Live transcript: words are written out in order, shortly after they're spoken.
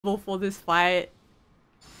for this fight.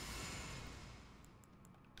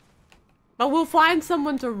 But we'll find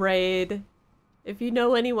someone to raid. If you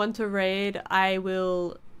know anyone to raid, I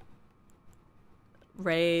will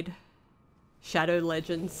raid Shadow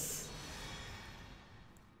Legends.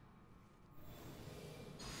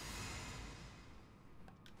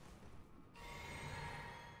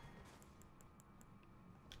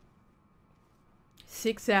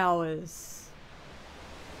 Six hours.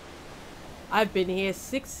 I've been here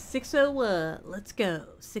 601. Let's go.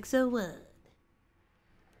 601.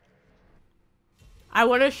 I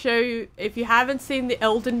want to show you, if you haven't seen the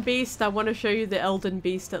Elden Beast, I want to show you the Elden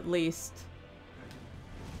Beast at least.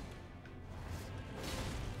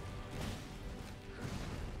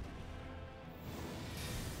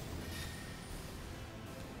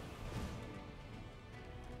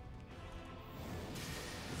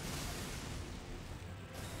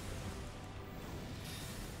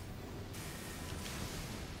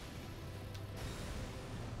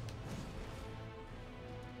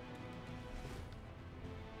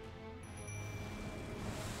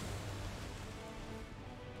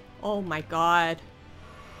 Oh my god.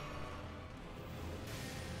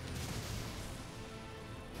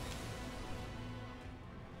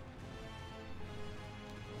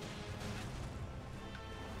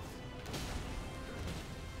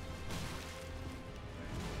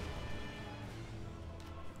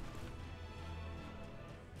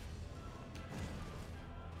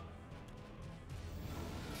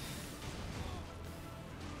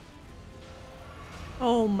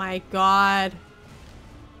 Oh my god.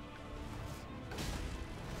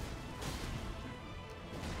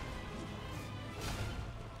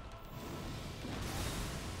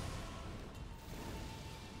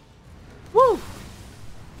 Woo!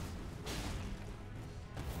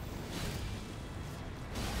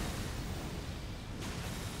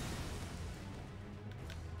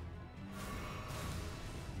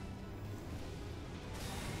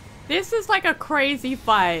 This is like a crazy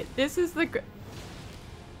fight. This is the...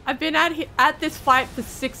 I've been at this fight for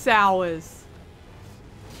 6 hours.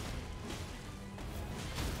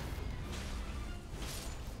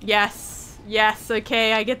 Yes. Yes,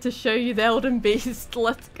 okay, I get to show you the Elden Beast.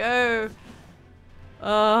 Let's go.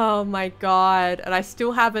 Oh my god. And I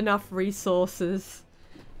still have enough resources.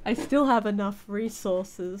 I still have enough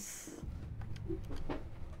resources.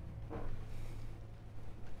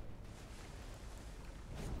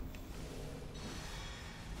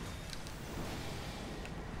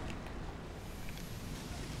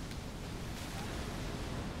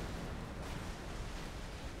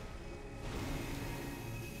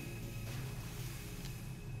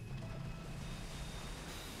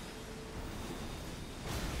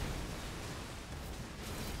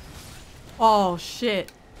 Oh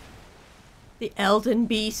shit. The Elden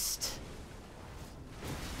Beast.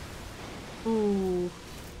 Ooh.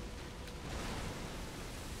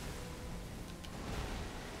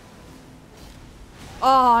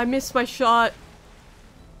 Oh, I missed my shot.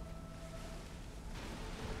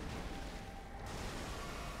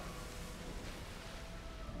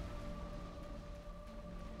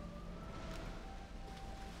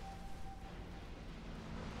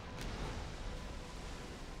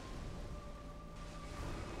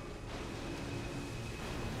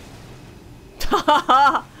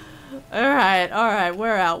 Alright,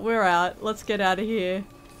 we're out. Let's get out of here.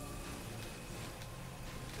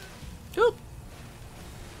 Oop.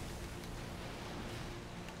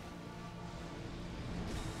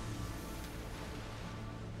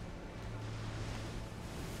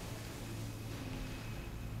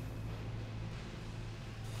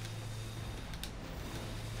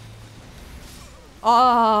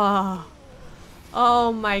 Oh.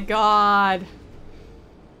 Oh my god.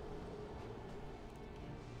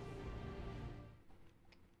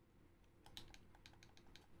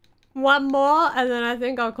 One more, and then I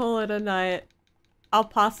think I'll call it a night. I'll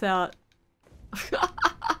pass out.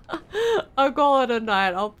 I'll call it a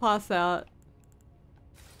night. I'll pass out.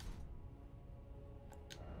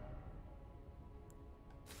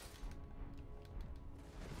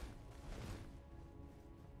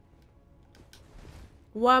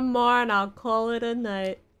 One more, and I'll call it a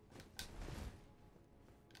night.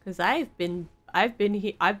 Cause I've been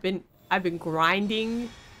grinding.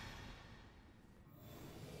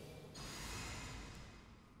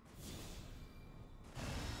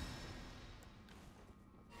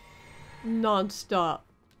 Non-stop.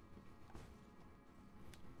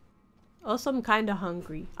 Also, I'm kinda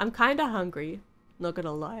hungry. Not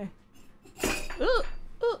gonna lie. Ooh,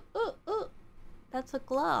 ooh, ooh, ooh. That's a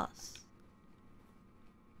glass.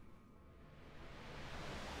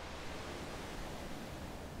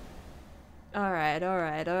 Alright,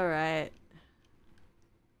 alright, alright.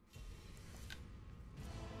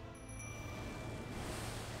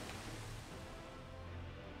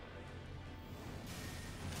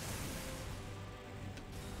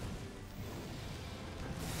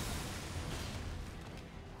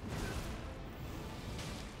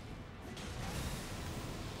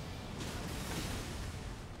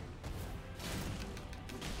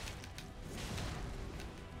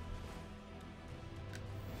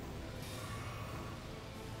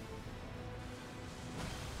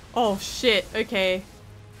 Oh shit, okay.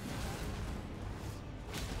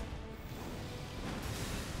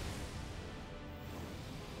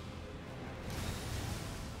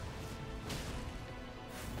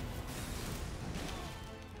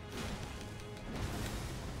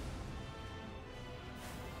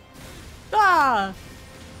 Ah!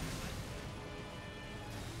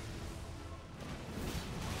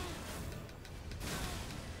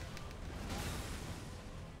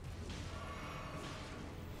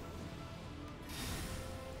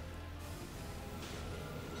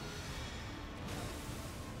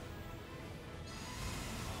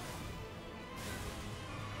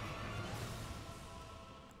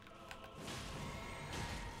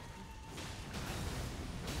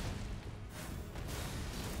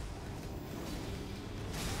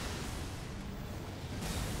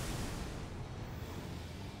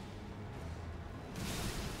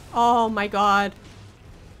 Oh my god.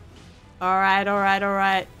 Alright, alright,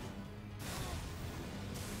 alright.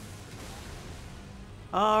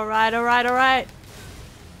 Alright, alright, alright.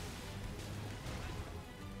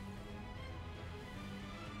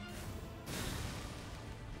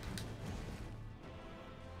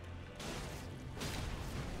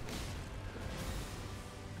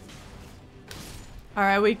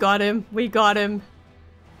 Alright, we got him. We got him.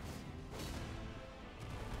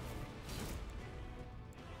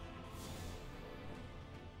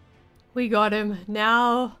 We got him.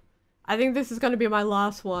 Now, I think this is gonna be my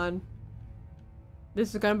last one.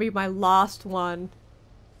 This is gonna be my last one.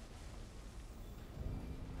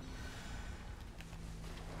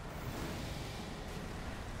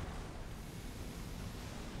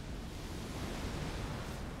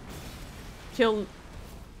 Kill.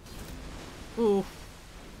 Ooh.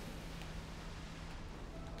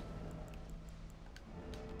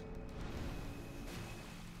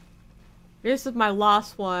 This is my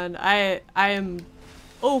last one. I am...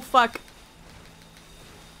 Oh, fuck.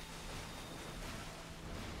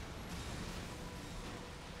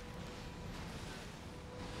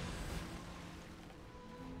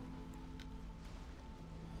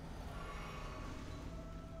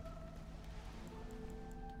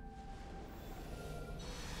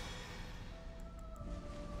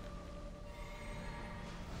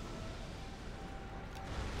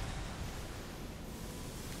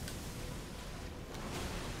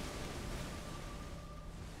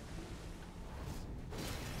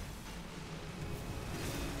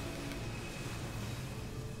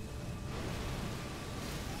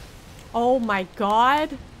 Oh my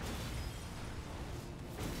god.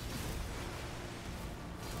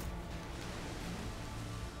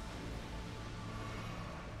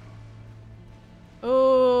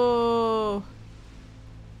 Oh.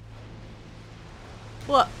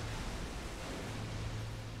 What?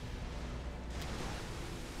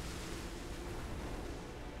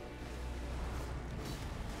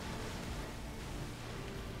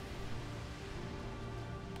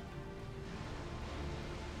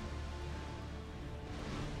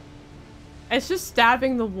 It's just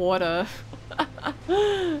stabbing the water.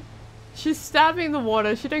 She's stabbing the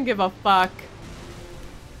water. She don't give a fuck.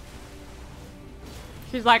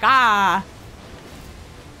 She's like, ah.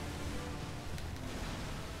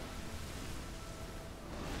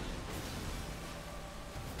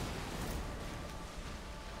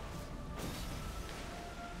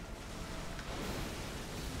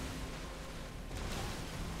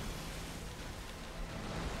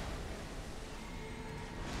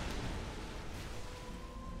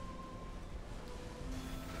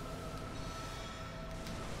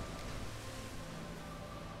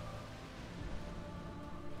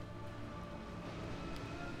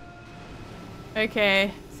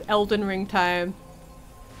 Okay, it's Elden Ring time.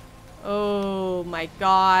 Oh my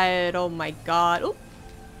god, oh my god. Oop.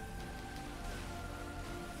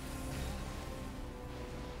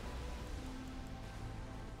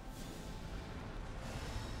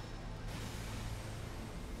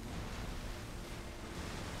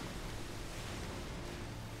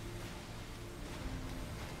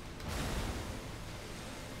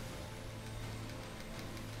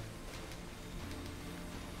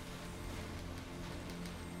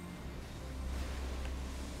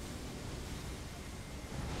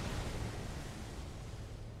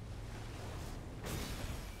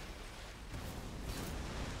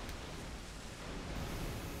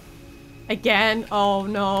 Again? Oh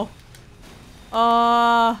no.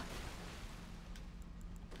 Oh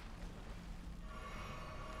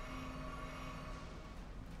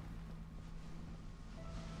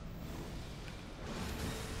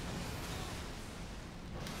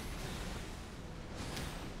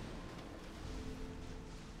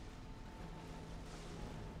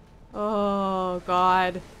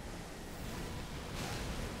god.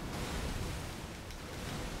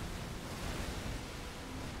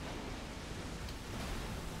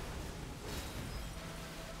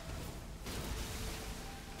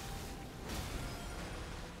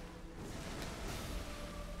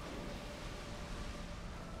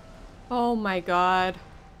 Oh my god.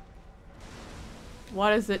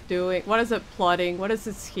 What is it doing? What is it plotting? What is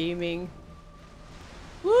it scheming?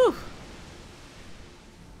 Woo!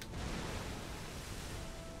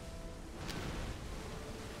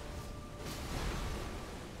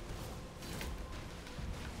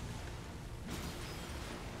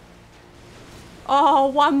 Oh,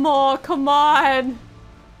 one more, come on!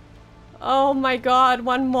 Oh my god,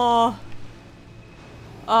 one more.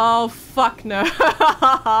 Oh, fuck no.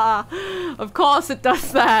 Of course it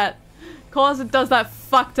does that. Of course it does that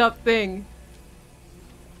fucked up thing.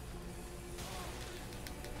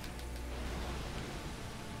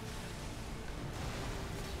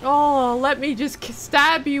 Oh, let me just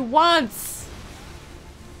stab you once.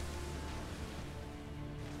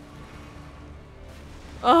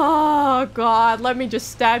 Oh god, let me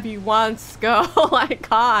just stab you once, girl. I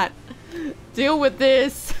can't deal with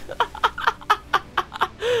this.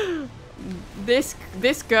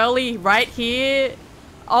 This girly right here.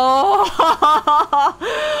 Oh,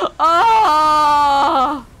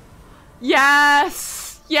 oh,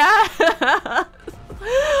 yes, yes.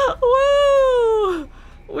 Woo!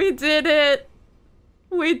 We did it.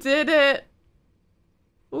 We did it.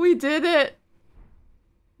 We did it.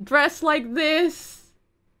 Dressed like this.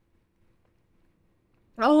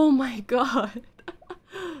 Oh my god.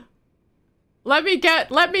 Let me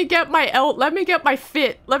get my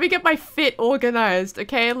fit organized,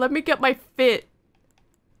 okay? Let me get my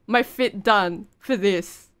fit done for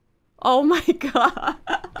this. Oh my god.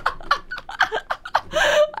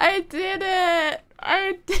 I did it.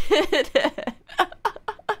 I did it.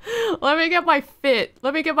 Let me get my fit.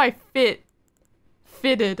 Let me get my fit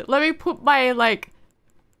fitted. Let me put my, like,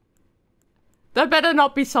 that better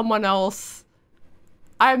not be someone else.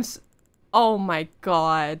 Oh my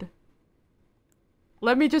god.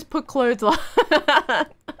 Let me just put clothes on.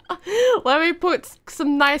 Let me put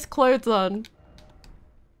some nice clothes on.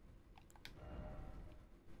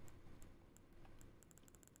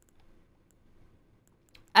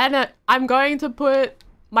 And I'm going to put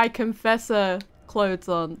my confessor clothes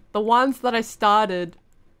on. The ones that I started.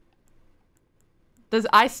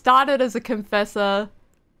 I started as a confessor.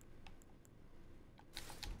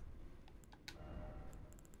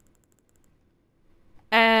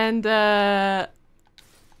 And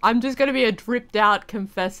I'm just gonna be a dripped out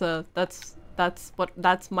confessor. That's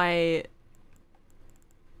my...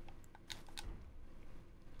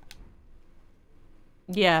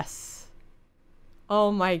 Yes.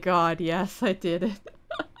 Oh my god, yes, I did it.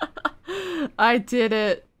 I did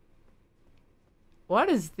it. What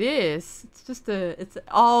is this? It's just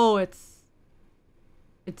oh, it's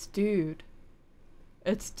dude.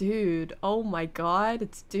 It's dude. Oh my god,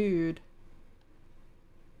 it's dude.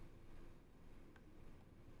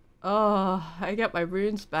 Oh, I get my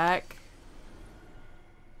runes back.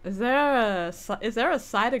 Is there a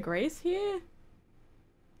side of grace here?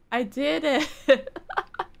 I did it.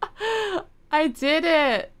 I did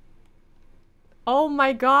it. Oh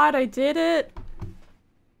my god, I did it.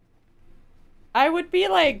 I would be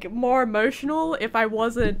like more emotional if I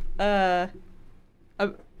wasn't if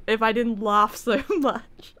I didn't laugh so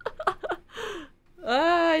much.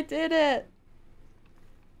 I did it.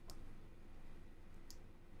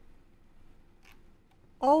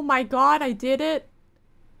 Oh my god, I did it.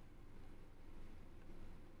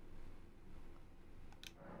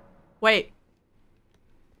 Wait.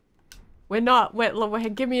 We're not. Wait,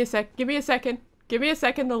 give me a sec. Give me a second. Give me a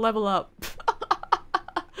second to level up.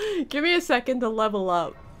 Give me a second to level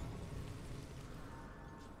up.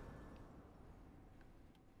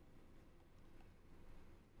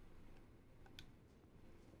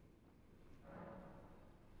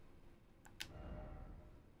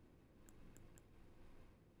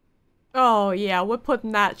 Oh yeah, we're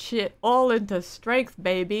putting that shit all into strength,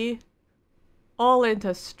 baby. All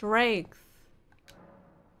into strength.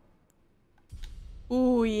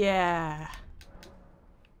 Ooh yeah.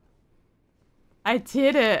 I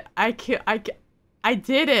did it. I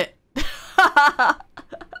did it. Oh,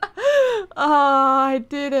 I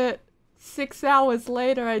did it. 6 hours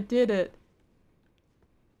later, I did it.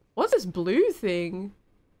 What's this blue thing?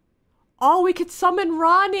 Oh, we could summon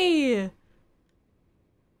Rani!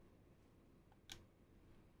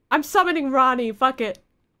 I'm summoning Rani, fuck it.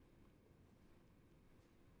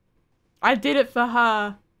 I did it for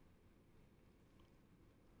her.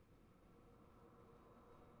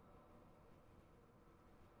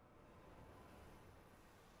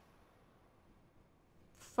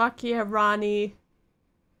 Fuck yeah, Rani.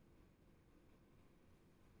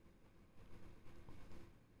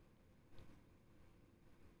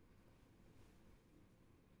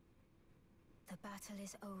 The battle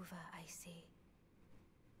is over, I see.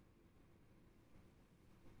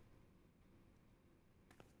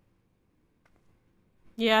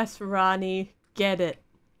 Yes, Rani. Get it.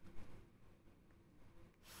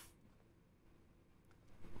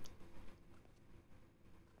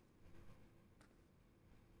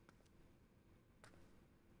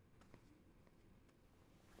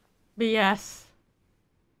 But yes.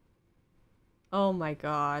 Oh my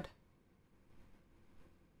god.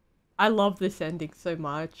 I love this ending so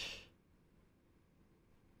much.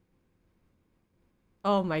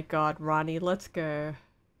 Oh my god, Rani, let's go.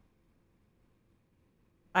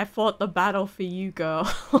 I fought the battle for you,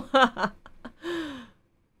 girl.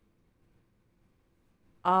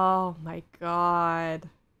 Oh my god.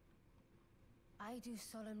 I do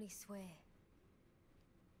solemnly swear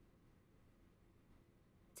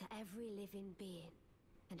to every living being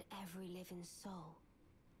and every living soul.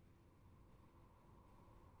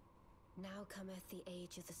 Now cometh the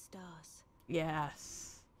age of the stars.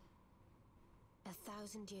 Yes.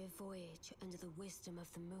 1,000-year voyage under the wisdom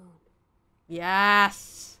of the moon.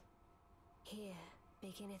 Yes. Here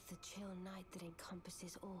beginneth the chill night that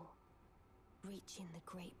encompasses all, reaching the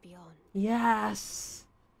great beyond. Yes.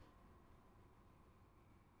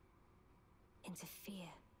 Into fear,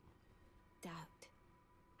 doubt,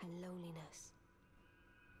 and loneliness,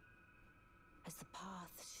 as the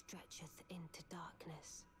path stretcheth into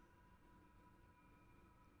darkness.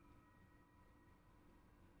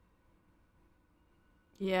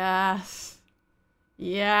 Yes.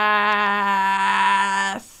 Yes.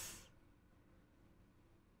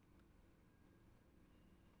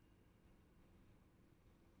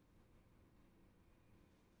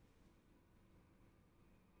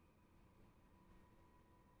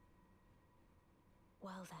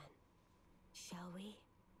 Well then, shall we?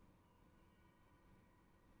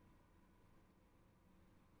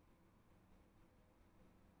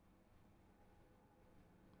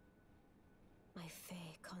 My fair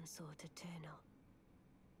consort eternal.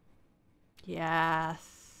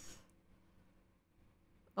 Yes.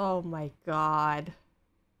 Oh my god.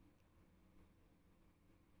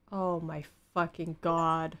 Oh my fucking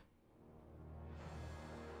god.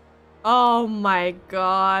 Oh my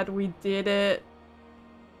god, we did it.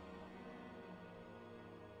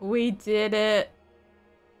 We did it.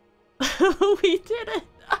 We did it.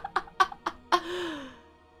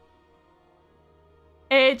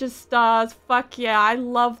 Age of Stars, fuck yeah, I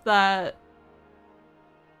love that.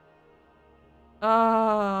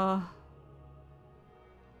 Oh.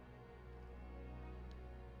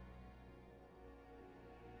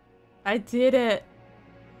 I did it.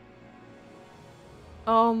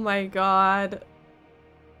 Oh my god.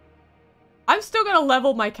 I'm still gonna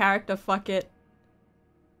level my character, fuck it.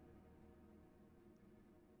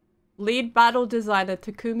 Lead battle designer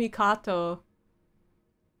Takumi Kato.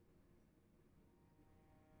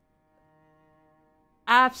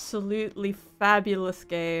 Absolutely fabulous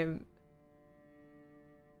game.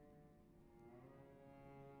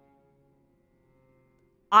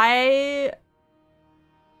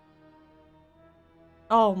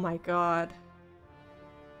 Oh my god.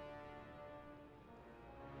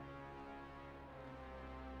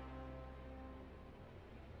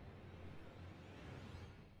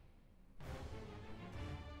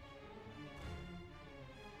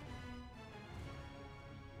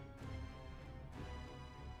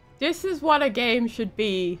 This is what a game should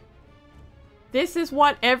be. This is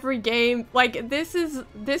what every game, like, this is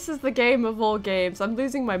the game of all games. I'm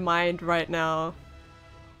losing my mind right now.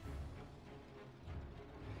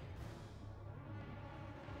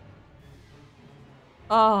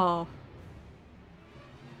 Oh.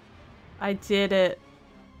 I did it.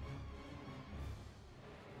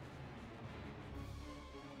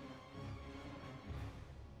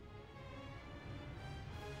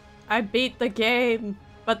 I beat the game,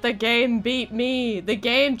 but the game beat me. The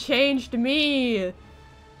game changed me.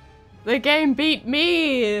 The game beat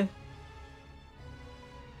me.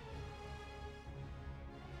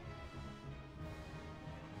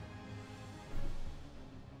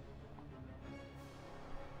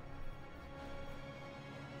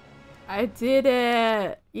 I did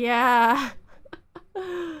it! Yeah!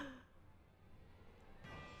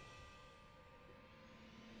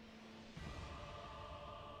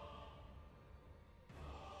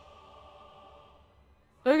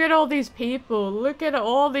 Look at all these people. Look at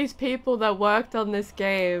all these people that worked on this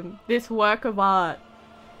game. This work of art.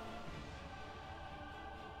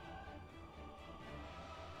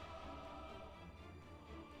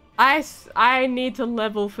 I need to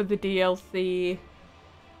level for the DLC.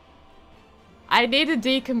 I need to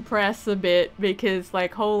decompress a bit because,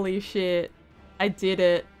 like, holy shit. I did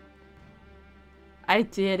it. I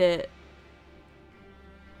did it.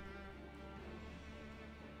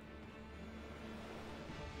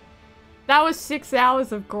 That was 6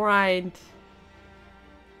 hours of grind.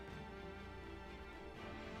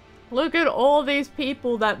 Look at all these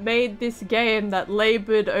people that made this game, that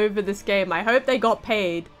labored over this game. I hope they got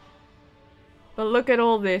paid. But look at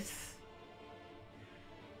all this.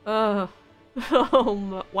 Oh,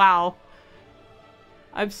 wow.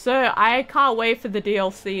 I can't wait for the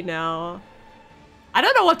DLC now. I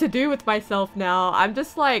don't know what to do with myself now. I'm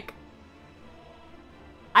just like...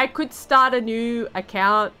 I could start a new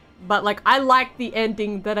account, but like, I like the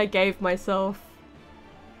ending that I gave myself.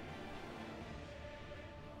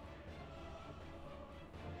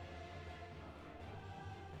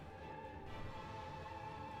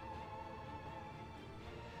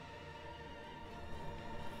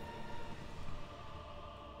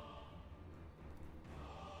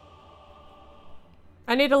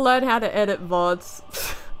 I need to learn how to edit VODs.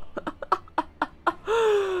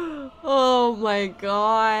 Oh my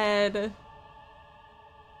god.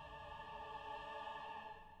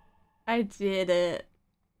 I did it.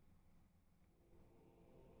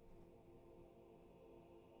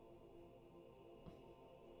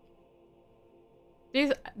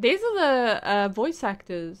 These are the voice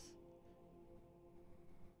actors.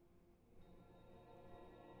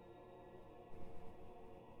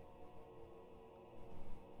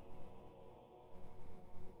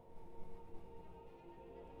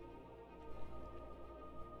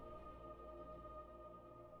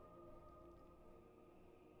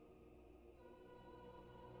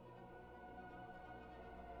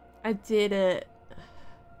 I did it.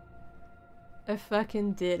 I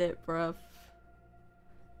fucking did it, bruv.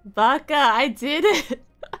 Baka, I did it!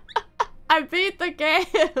 I beat the game!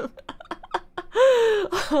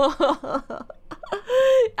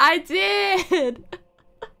 I did!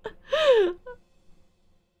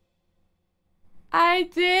 I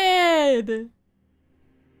did!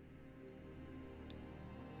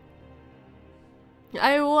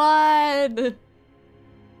 I won!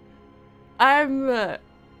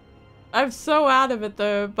 I'm so out of it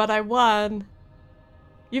though, but I won.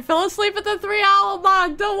 You fell asleep at the 3-hour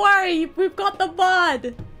mark! Don't worry! We've got the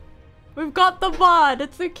mod! We've got the mod!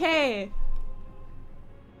 It's okay!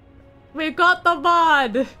 We've got the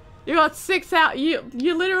mod! You got 6 hours. You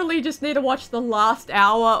literally just need to watch the last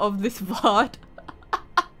hour of this VOD.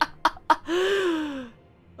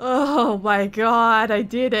 Oh my god, I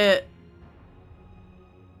did it.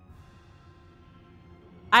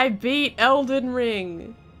 I beat Elden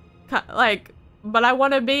Ring. Like, but I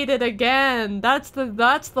want to beat it again. That's the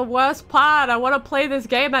worst part. I want to play this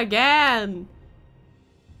game again.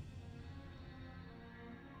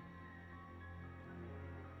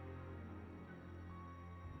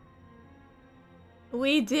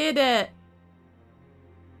 We did it.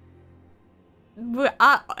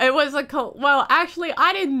 It was well, actually,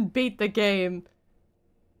 I didn't beat the game.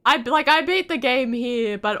 I beat the game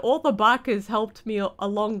here, but all the bakas helped me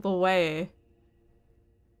along the way.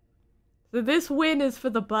 So this win is for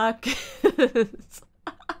the bakas.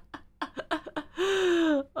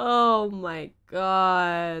 Oh my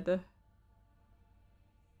god.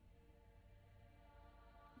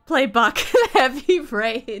 Play Baka Heavy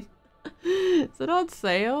Rain. Is it on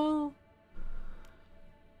sale?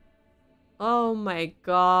 Oh my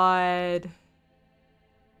god.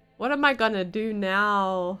 What am I gonna do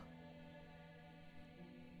now?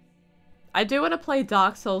 I do want to play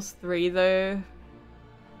Dark Souls 3 though.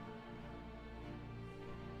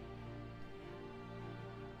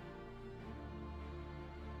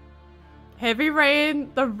 Heavy Rain,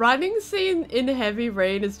 the running scene in Heavy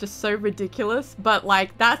Rain is just so ridiculous, but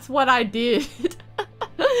like, that's what I did.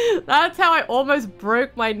 That's how I almost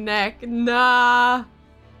broke my neck. Nah.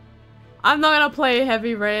 I'm not gonna play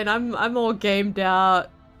Heavy Rain. I'm all gamed out.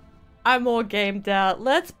 I'm all gamed out.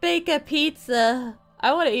 Let's bake a pizza.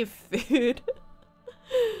 I want to eat food.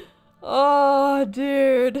 Oh,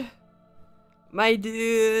 dude. My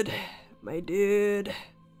dude. My dude.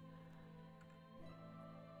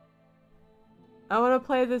 I want to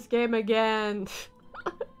play this game again.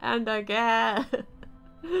 And again.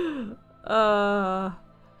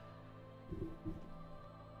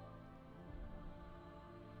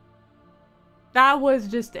 That was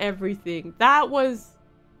just everything. That was...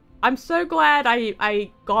 I'm so glad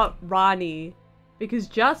I got Rani. Because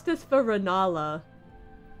justice for Renala.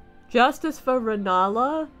 Justice for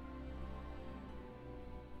Renala.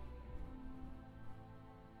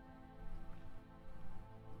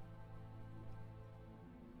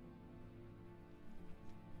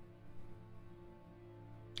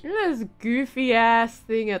 Look at this goofy ass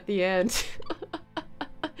thing at the end.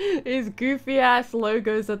 These goofy ass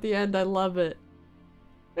logos at the end, I love it.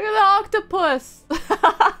 Look at the octopus!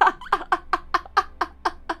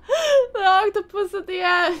 The octopus at the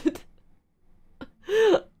end!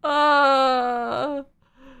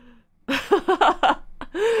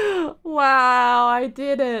 Wow, I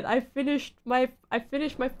did it. I finished my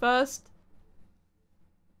first.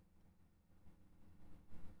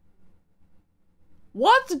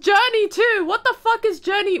 What's Journey 2? What the fuck is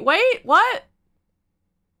Journey? Wait, what?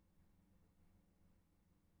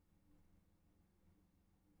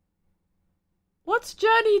 What's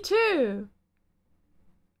Journey 2?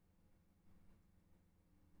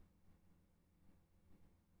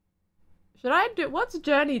 Should I do- what's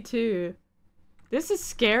Journey 2? This is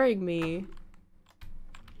scaring me.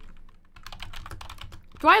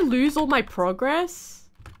 Do I lose all my progress?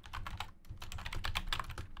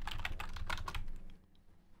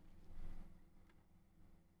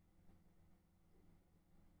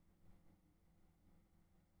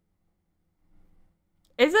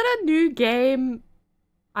 Is it a new game?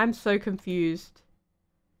 I'm so confused.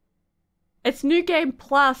 It's New Game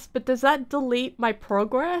Plus, but does that delete my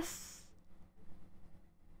progress?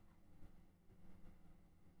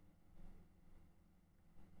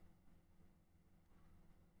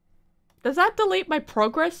 Does that delete my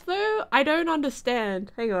progress though? I don't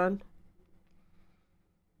understand. Hang on.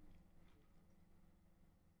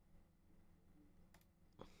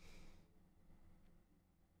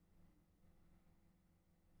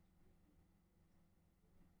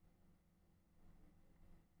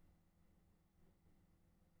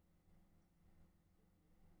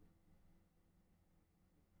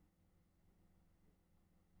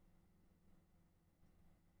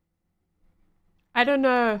 I don't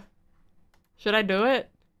know. Should I do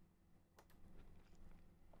it?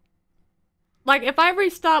 Like, if I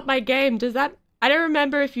restart my game, does that... I don't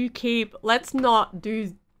remember if you keep... Let's not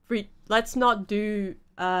do...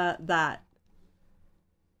 that.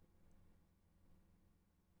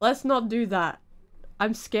 Let's not do that.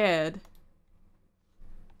 I'm scared.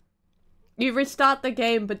 You restart the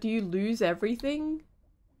game, but do you lose everything?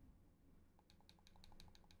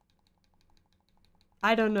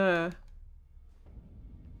 I don't know.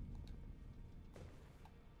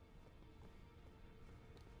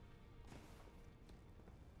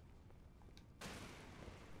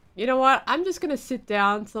 You know what? I'm just gonna sit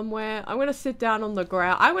down somewhere. I'm gonna sit down on the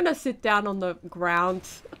ground. I'm gonna sit down on the ground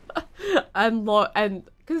and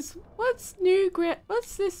because what's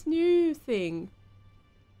this new thing?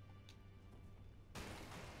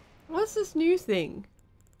 What's this new thing?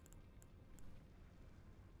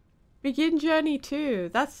 Begin Journey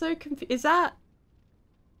 2. That's so is that...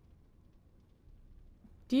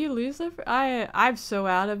 Do you lose every... I'm so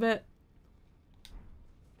out of it.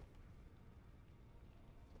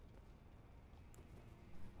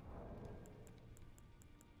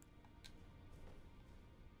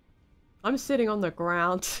 I'm sitting on the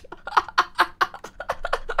ground.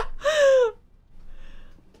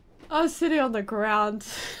 I'm sitting on the ground.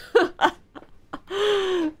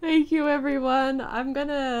 Thank you, everyone. I'm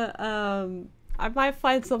gonna, I might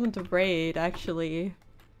find someone to raid, actually.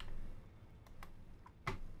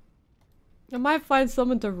 I might find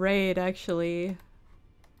someone to raid, actually.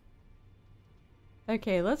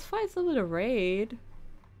 Okay, let's find someone to raid.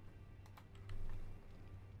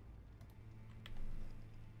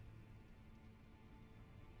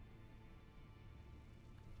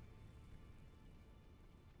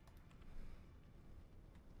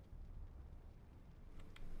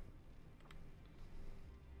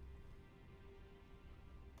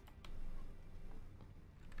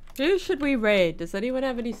 Who should we raid? Does anyone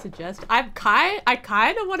have any suggestions? I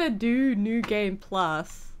kind of want to do New Game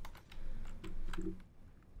Plus.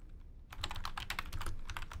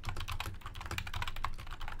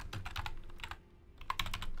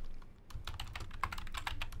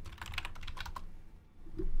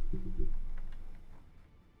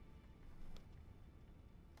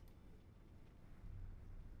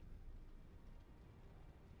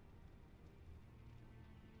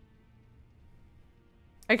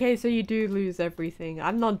 Okay, so you do lose everything.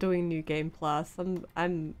 I'm not doing New Game Plus. I'm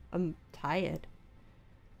tired.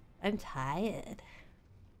 I'm tired.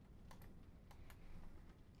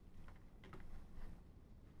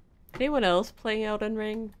 Anyone else playing Elden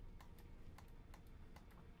Ring?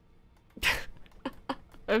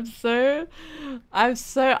 I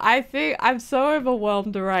think I'm so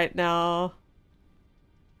overwhelmed right now.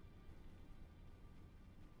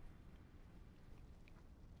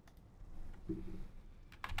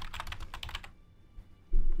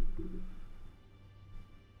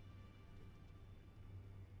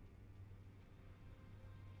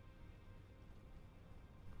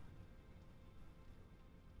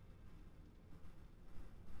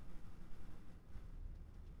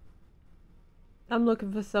 I'm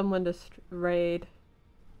looking for someone to raid.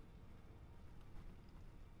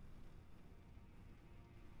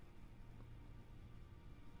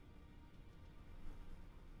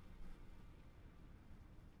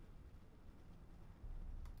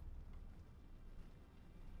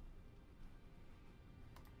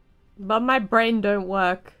 But my brain don't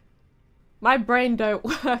work. My brain don't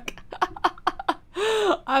work.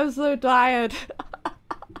 I'm so tired.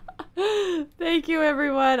 Thank you,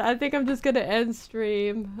 everyone. I think I'm just gonna end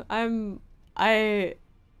stream.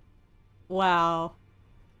 Wow.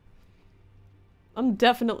 I'm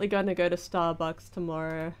definitely gonna go to Starbucks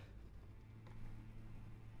tomorrow.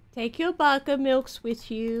 Take your baka milks with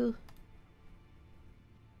you.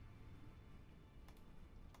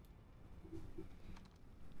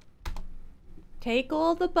 Take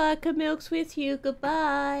all the baka milks with you.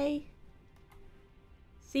 Goodbye.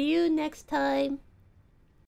 See you next time.